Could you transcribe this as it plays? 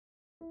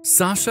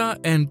Sasha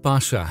and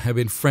Pasha have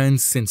been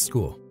friends since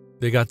school.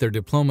 They got their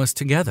diplomas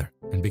together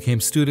and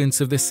became students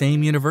of the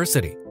same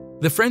university.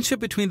 The friendship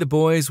between the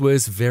boys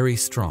was very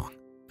strong.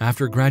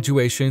 After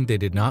graduation, they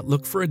did not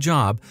look for a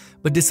job,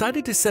 but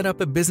decided to set up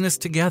a business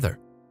together,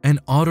 an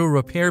auto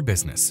repair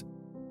business.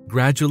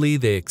 Gradually,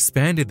 they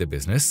expanded the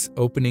business,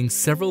 opening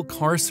several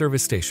car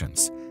service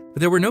stations. But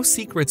there were no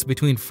secrets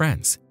between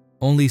friends,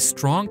 only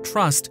strong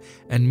trust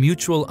and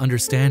mutual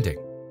understanding.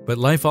 But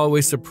life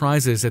always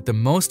surprises at the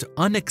most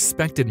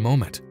unexpected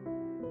moment.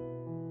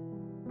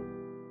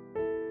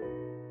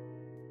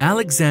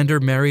 Alexander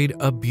married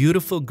a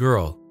beautiful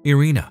girl,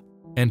 Irina,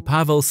 and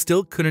Pavel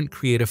still couldn't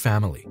create a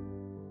family.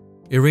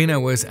 Irina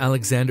was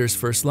Alexander's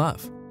first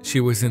love. She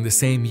was in the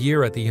same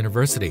year at the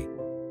university.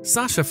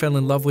 Sasha fell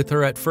in love with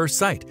her at first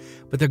sight,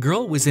 but the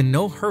girl was in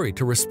no hurry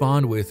to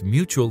respond with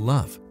mutual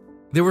love.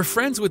 They were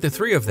friends with the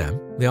three of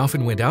them. They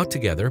often went out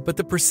together, but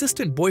the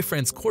persistent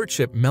boyfriend's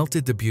courtship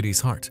melted the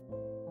beauty's heart.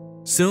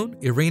 Soon,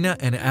 Irina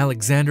and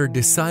Alexander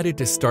decided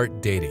to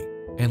start dating,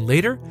 and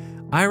later,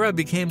 Ira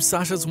became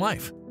Sasha's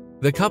wife.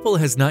 The couple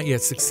has not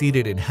yet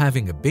succeeded in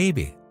having a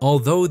baby,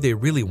 although they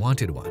really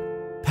wanted one.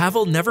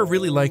 Pavel never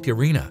really liked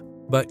Irina,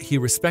 but he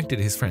respected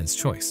his friend's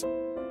choice.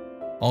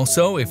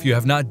 Also, if you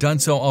have not done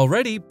so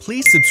already,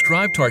 please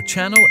subscribe to our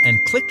channel and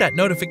click that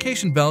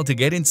notification bell to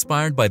get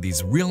inspired by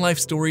these real-life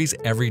stories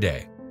every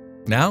day.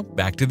 Now,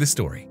 back to the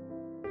story.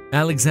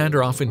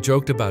 Alexander often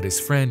joked about his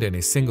friend and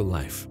his single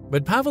life,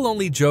 but Pavel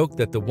only joked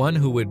that the one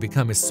who would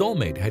become his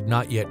soulmate had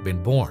not yet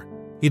been born.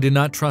 He did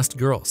not trust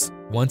girls.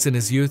 Once in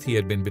his youth, he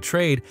had been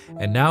betrayed,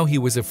 and now he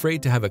was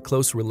afraid to have a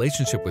close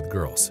relationship with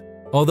girls.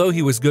 Although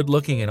he was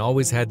good-looking and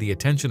always had the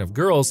attention of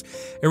girls,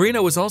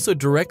 Irina was also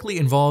directly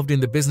involved in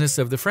the business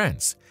of the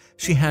friends.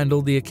 She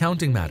handled the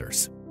accounting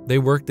matters. They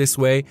worked this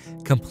way,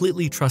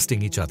 completely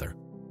trusting each other.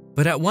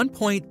 But at one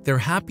point, their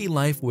happy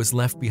life was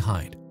left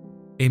behind.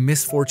 A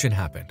misfortune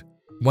happened.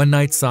 One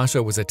night,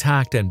 Sasha was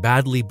attacked and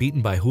badly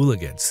beaten by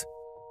hooligans.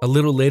 A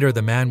little later,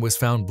 the man was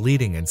found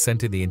bleeding and sent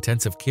to the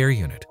intensive care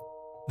unit.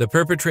 The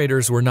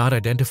perpetrators were not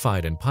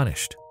identified and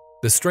punished.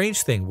 The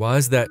strange thing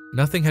was that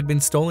nothing had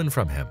been stolen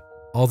from him,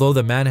 although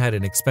the man had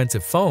an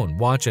expensive phone,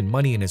 watch, and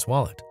money in his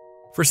wallet.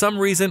 For some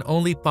reason,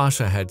 only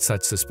Pasha had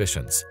such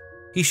suspicions.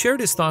 He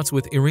shared his thoughts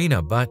with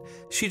Irina, but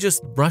she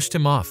just brushed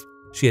him off.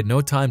 She had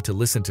no time to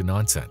listen to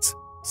nonsense.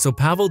 So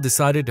Pavel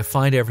decided to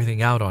find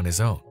everything out on his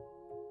own.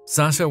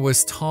 Sasha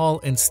was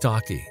tall and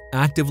stocky,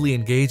 actively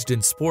engaged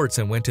in sports,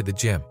 and went to the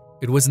gym.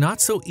 It was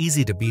not so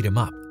easy to beat him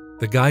up.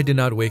 The guy did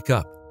not wake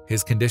up.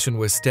 His condition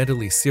was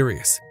steadily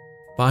serious.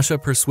 Pasha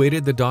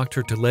persuaded the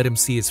doctor to let him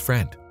see his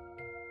friend.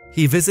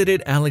 He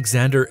visited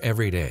Alexander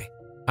every day.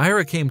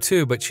 Ira came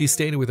too, but she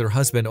stayed with her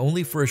husband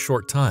only for a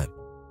short time.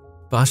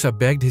 Pasha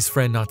begged his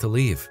friend not to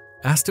leave,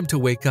 asked him to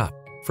wake up.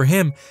 For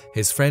him,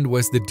 his friend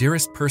was the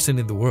dearest person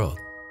in the world.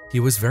 He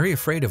was very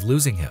afraid of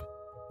losing him.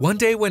 One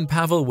day when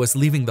Pavel was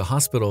leaving the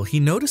hospital, he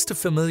noticed a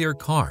familiar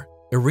car,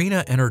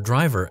 Irina and her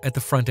driver, at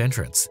the front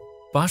entrance.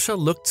 Pasha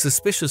looked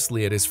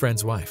suspiciously at his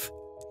friend's wife.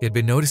 He had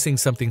been noticing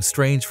something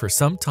strange for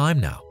some time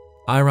now.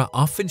 Ira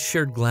often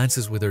shared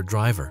glances with her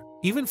driver,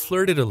 even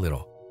flirted a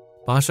little.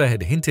 Pasha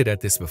had hinted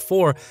at this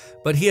before,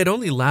 but he had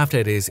only laughed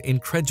at his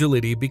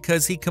incredulity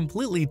because he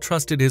completely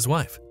trusted his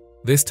wife.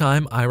 This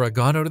time, Ira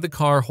got out of the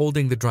car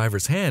holding the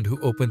driver's hand,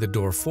 who opened the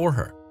door for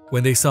her.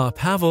 When they saw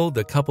Pavel,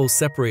 the couple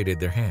separated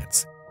their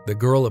hands. The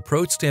girl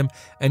approached him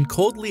and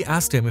coldly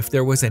asked him if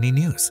there was any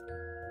news.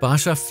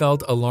 Pasha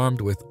felt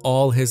alarmed with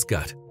all his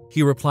gut.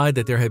 He replied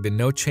that there had been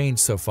no change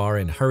so far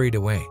and hurried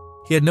away.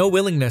 He had no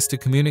willingness to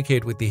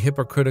communicate with the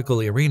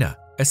hypocritical Irina,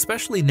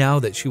 especially now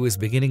that she was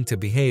beginning to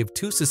behave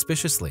too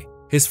suspiciously.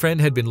 His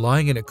friend had been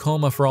lying in a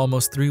coma for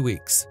almost 3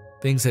 weeks.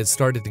 Things had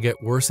started to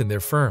get worse in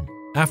their firm.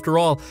 After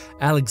all,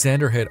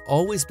 Alexander had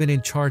always been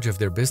in charge of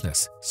their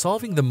business,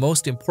 solving the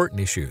most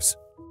important issues.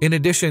 In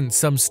addition,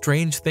 some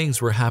strange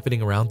things were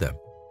happening around them.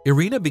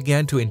 Irina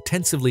began to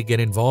intensively get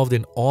involved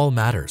in all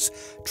matters,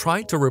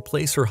 trying to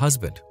replace her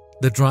husband.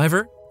 The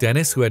driver,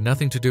 Dennis, who had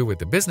nothing to do with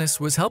the business,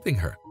 was helping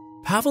her.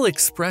 Pavel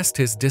expressed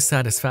his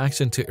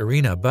dissatisfaction to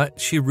Irina, but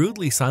she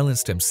rudely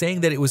silenced him,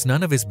 saying that it was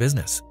none of his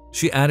business.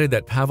 She added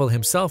that Pavel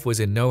himself was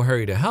in no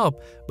hurry to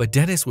help, but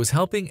Dennis was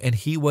helping and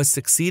he was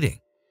succeeding.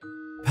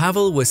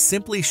 Pavel was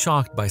simply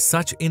shocked by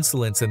such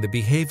insolence and the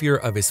behavior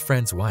of his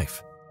friend's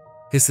wife.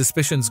 His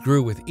suspicions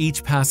grew with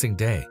each passing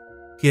day.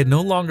 He had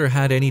no longer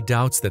had any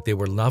doubts that they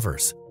were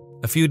lovers.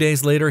 A few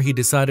days later, he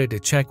decided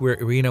to check where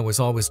Irina was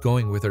always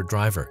going with her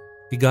driver.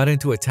 He got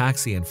into a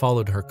taxi and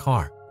followed her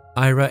car.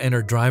 Ira and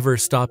her driver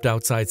stopped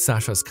outside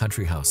Sasha's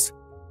country house.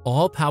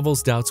 All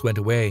Pavel's doubts went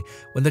away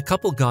when the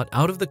couple got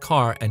out of the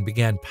car and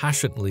began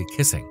passionately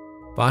kissing.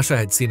 Pasha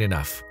had seen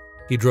enough.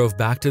 He drove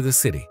back to the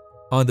city.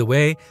 On the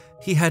way,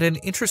 he had an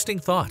interesting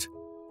thought.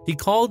 He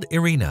called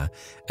Irina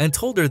and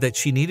told her that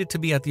she needed to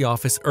be at the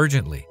office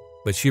urgently,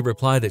 but she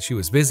replied that she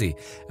was busy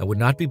and would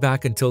not be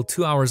back until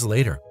 2 hours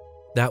later.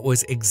 That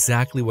was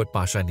exactly what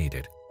Pasha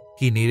needed.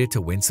 He needed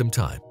to win some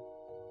time.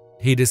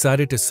 He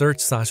decided to search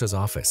Sasha's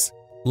office.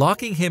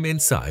 Locking him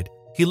inside,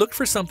 he looked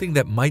for something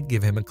that might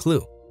give him a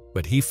clue.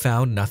 but he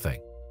found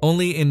nothing.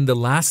 Only in the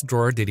last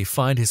drawer did he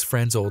find his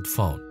friend's old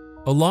phone.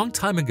 A long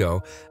time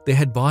ago, they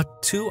had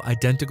bought 2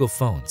 identical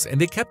phones,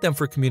 and they kept them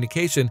for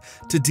communication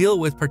to deal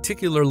with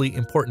particularly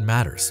important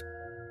matters.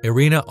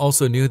 Irina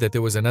also knew that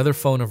there was another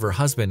phone of her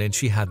husband and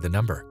she had the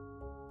number.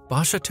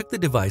 Pasha took the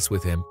device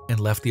with him and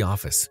left the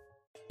office.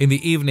 In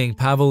the evening,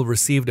 Pavel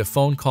received a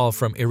phone call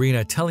from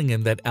Irina telling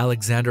him that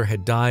Alexander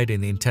had died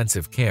in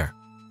intensive care.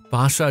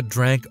 Pasha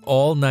drank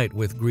all night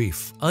with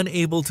grief,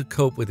 unable to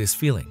cope with his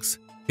feelings.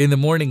 In the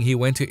morning, he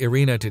went to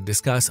Irina to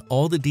discuss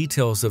all the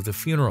details of the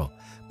funeral,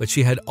 but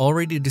she had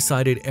already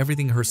decided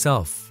everything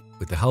herself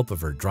with the help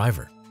of her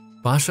driver.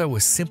 Pasha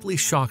was simply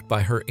shocked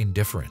by her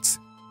indifference.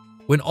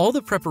 When all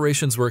the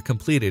preparations were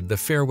completed, the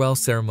farewell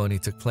ceremony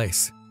took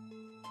place.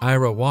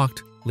 Ira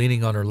walked,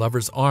 leaning on her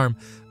lover's arm,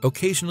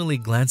 occasionally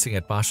glancing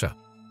at Pasha.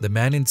 The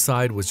man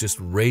inside was just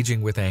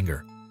raging with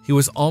anger. He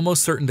was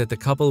almost certain that the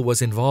couple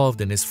was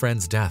involved in his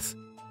friend's death.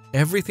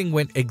 Everything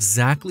went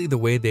exactly the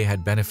way they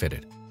had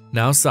benefited.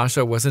 Now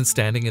Sasha wasn't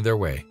standing in their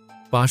way.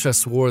 Pasha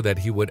swore that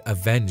he would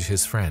avenge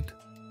his friend.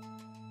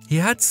 He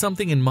had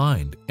something in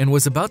mind and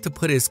was about to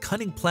put his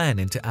cunning plan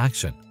into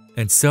action.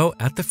 And so,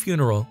 at the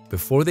funeral,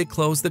 before they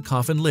closed the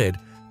coffin lid,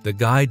 the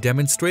guy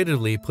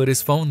demonstratively put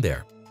his phone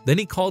there. Then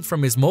he called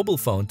from his mobile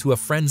phone to a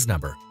friend's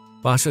number.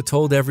 Pasha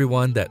told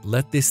everyone that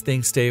let this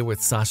thing stay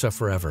with Sasha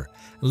forever,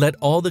 and let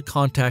all the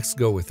contacts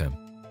go with him.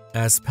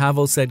 As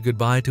Pavel said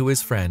goodbye to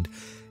his friend,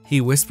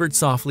 he whispered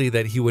softly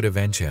that he would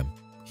avenge him.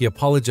 He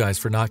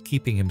apologized for not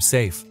keeping him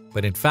safe,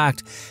 but in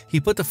fact, he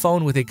put the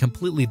phone with a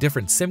completely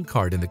different SIM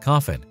card in the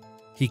coffin.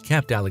 He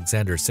kept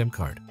Alexander's SIM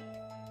card.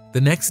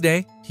 The next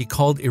day, he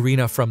called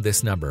Irina from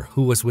this number,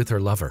 who was with her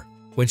lover.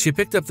 When she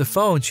picked up the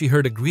phone, she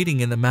heard a greeting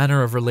in the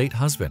manner of her late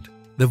husband.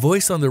 The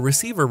voice on the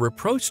receiver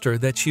reproached her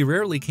that she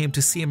rarely came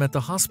to see him at the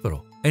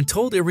hospital and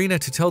told Irina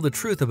to tell the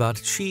truth about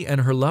she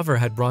and her lover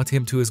had brought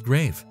him to his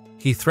grave.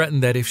 He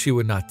threatened that if she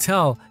would not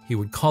tell, he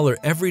would call her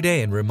every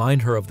day and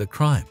remind her of the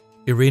crime.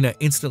 Irina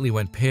instantly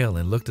went pale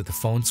and looked at the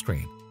phone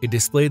screen. It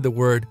displayed the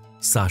word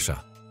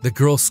Sasha. The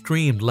girl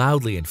screamed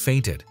loudly and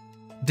fainted.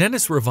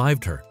 Dennis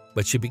revived her,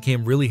 but she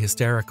became really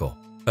hysterical.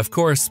 Of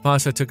course,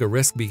 Pasha took a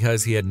risk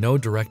because he had no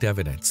direct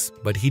evidence,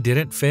 but he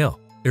didn't fail.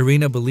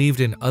 Irina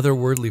believed in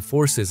otherworldly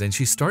forces and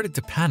she started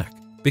to panic.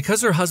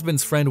 Because her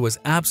husband's friend was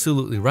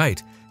absolutely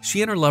right,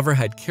 she and her lover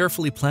had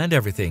carefully planned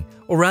everything,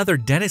 or rather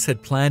Dennis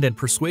had planned and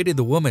persuaded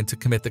the woman to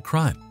commit the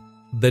crime.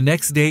 The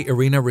next day,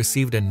 Irina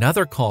received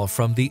another call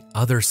from the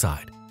other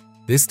side.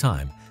 This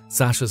time,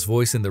 Sasha's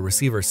voice in the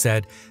receiver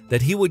said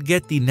that he would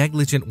get the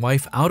negligent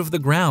wife out of the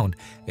ground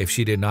if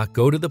she did not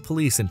go to the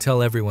police and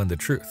tell everyone the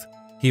truth.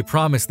 He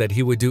promised that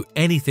he would do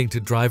anything to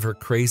drive her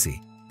crazy.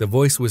 The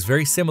voice was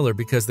very similar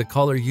because the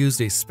caller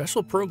used a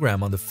special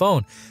program on the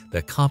phone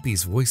that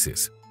copies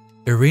voices.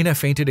 Irina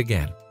fainted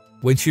again.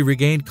 When she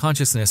regained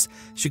consciousness,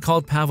 she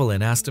called Pavel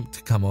and asked him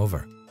to come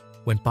over.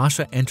 When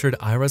Pasha entered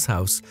Ira's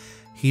house,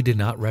 he did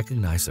not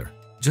recognize her.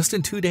 Just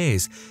in 2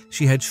 days,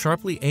 she had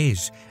sharply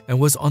aged and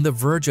was on the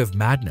verge of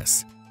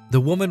madness. The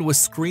woman was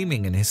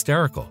screaming and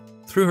hysterical.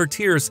 Through her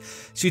tears,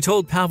 she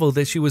told Pavel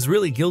that she was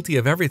really guilty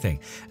of everything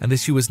and that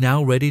she was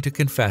now ready to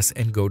confess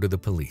and go to the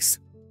police.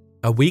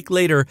 A week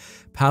later,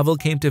 Pavel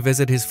came to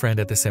visit his friend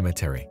at the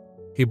cemetery.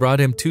 He brought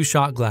him 2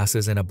 shot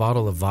glasses and a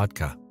bottle of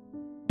vodka.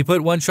 He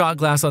put one shot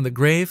glass on the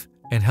grave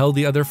and held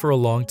the other for a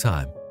long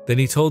time. Then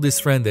he told his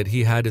friend that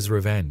he had his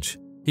revenge.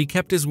 He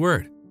kept his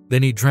word.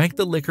 Then he drank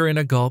the liquor in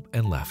a gulp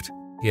and left.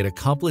 He had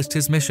accomplished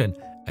his mission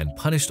and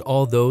punished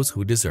all those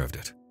who deserved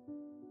it.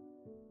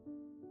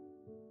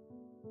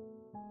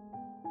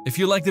 If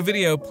you liked the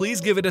video,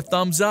 please give it a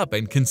thumbs up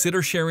and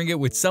consider sharing it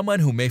with someone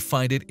who may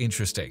find it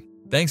interesting.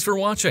 Thanks for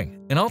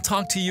watching, and I'll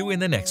talk to you in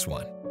the next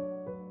one.